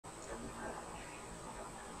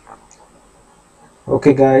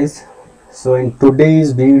Okay guys, so in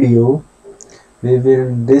today's video we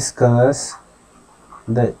will discuss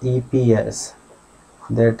the EPS,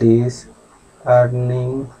 that is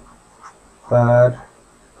earning per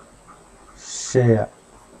share,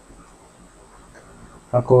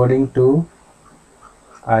 according to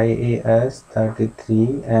IAS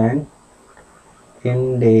 33 and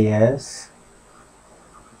Ind AS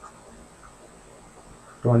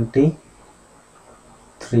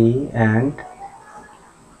 23 and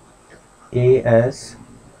AS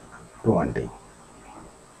 20.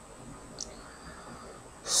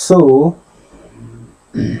 So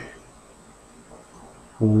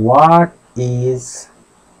what is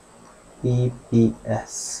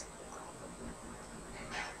EPS?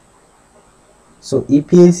 So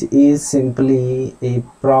EPS is simply a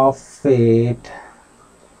profit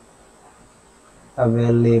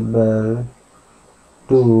available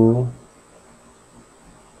to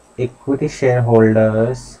equity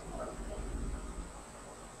shareholders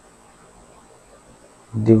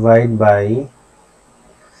divided by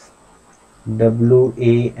WANES,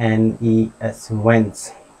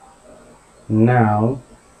 wins. Now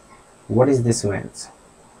what is this wins?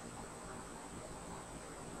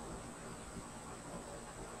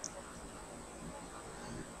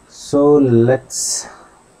 So let's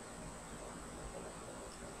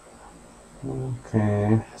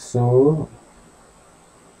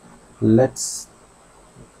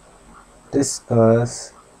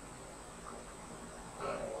discuss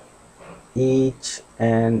each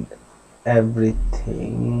and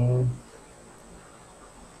everything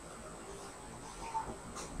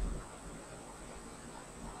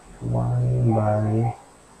one by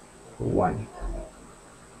one.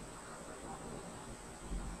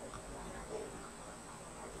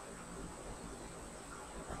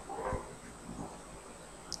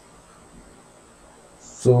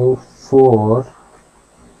 So for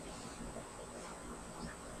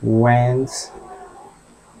wins,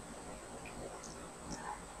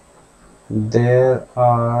 there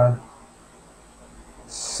are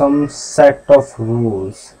some set of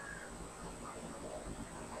rules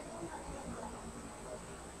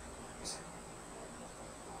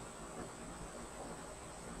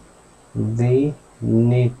we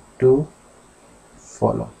need to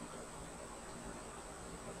follow.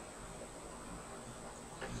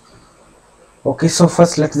 Okay, so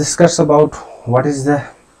first let's discuss about what is the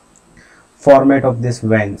format of this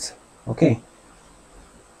wins. Okay,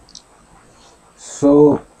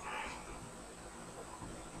 so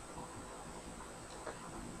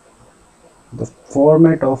the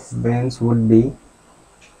format of wins would be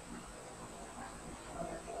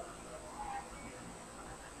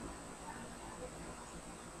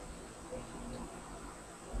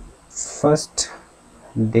first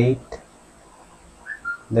date,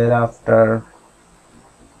 thereafter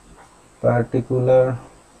particular,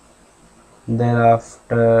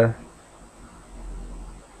 thereafter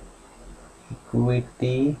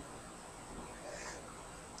equity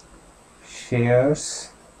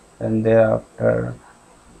shares, and thereafter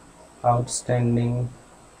outstanding,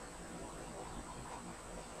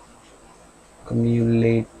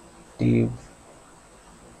 cumulative,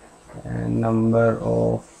 and number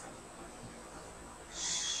of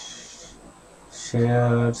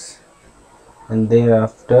shares, and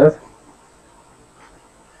thereafter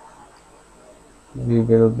we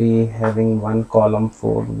will be having one column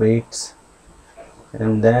for weights,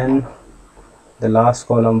 and then the last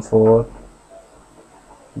column for,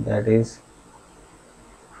 that is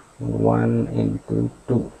 1 into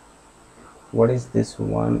 2. What is this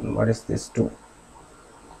 1? What is this 2?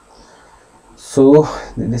 So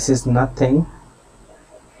this is nothing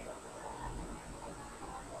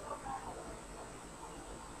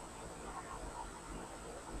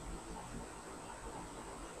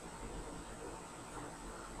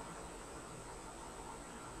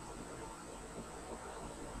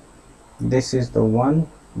this is the 1,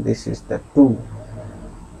 this is the 2.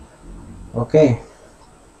 Okay,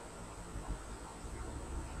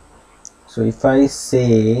 so if I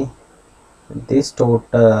say this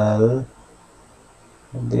total,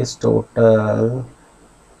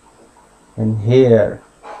 and here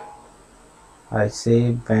I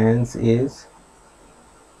say wins is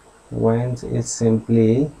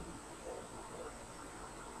simply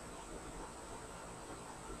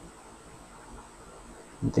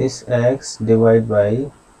this x divided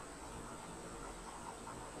by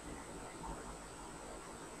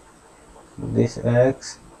this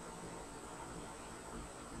x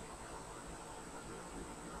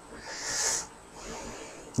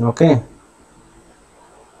okay,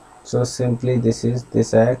 so simply this is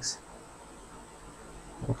this x.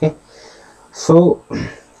 Okay, So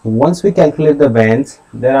once we calculate the variance,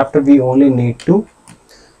 thereafter we only need to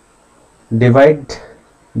divide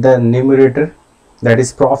the numerator, that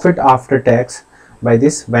is profit after tax, by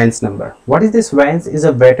this variance number. What is this variance? Is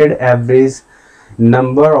a weighted average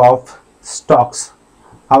number of stocks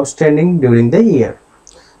outstanding during the year.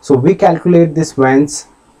 So we calculate this variance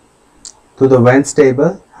to the variance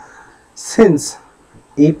table. Since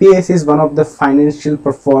EPS is one of the financial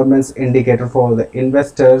performance indicator for the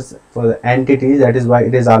investors, for the entities, that is why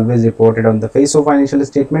it is always reported on the face of financial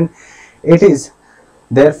statement. It is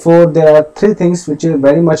therefore there are three things which are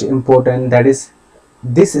very much important, that is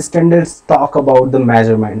this standards talk about the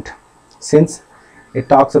measurement. Since it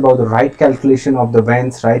talks about the right calculation of the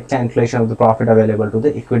variance, right calculation of the profit available to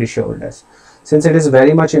the equity shareholders. Since it is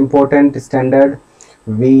very much important standard,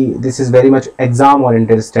 this is very much exam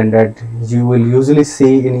oriented standard. You will usually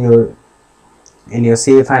see in your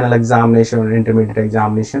CA final examination or intermediate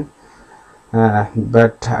examination,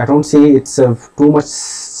 but I don't see it's too much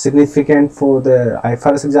significant for the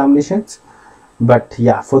IFRS examinations. But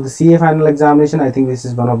yeah, for the CA final examination, I think this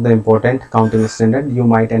is one of the important accounting standard you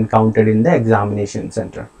might encounter in the examination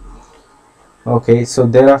center. Okay, so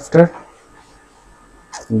thereafter,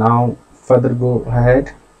 now further go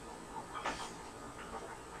ahead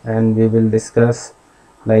and we will discuss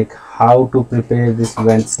like how to prepare this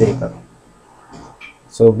variance table.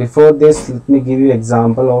 So before this, let me give you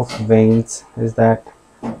example of variance. Is that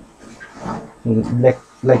like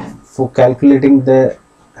for calculating the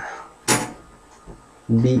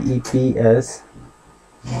BEPS,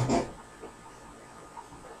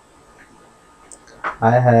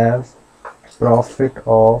 I have profit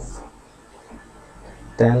of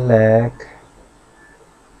 10 lakh,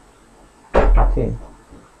 okay,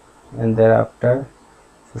 and thereafter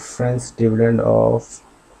preference dividend of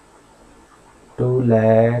 2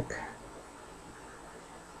 lakh,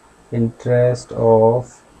 interest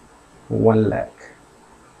of 1 lakh.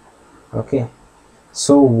 Okay,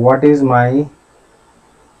 so what is my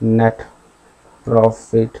net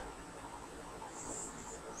profit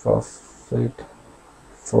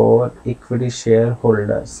for equity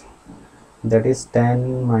shareholders? That is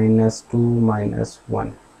 10 minus 2 minus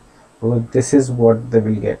 1. So this is what they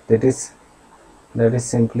will get. That is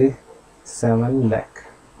simply 7 lakh.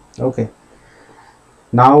 Okay,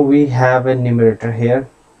 now we have a numerator here.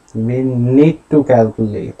 We need to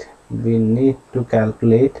calculate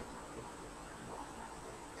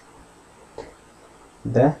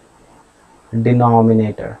the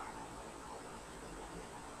denominator,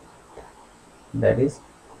 that is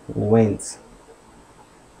variance.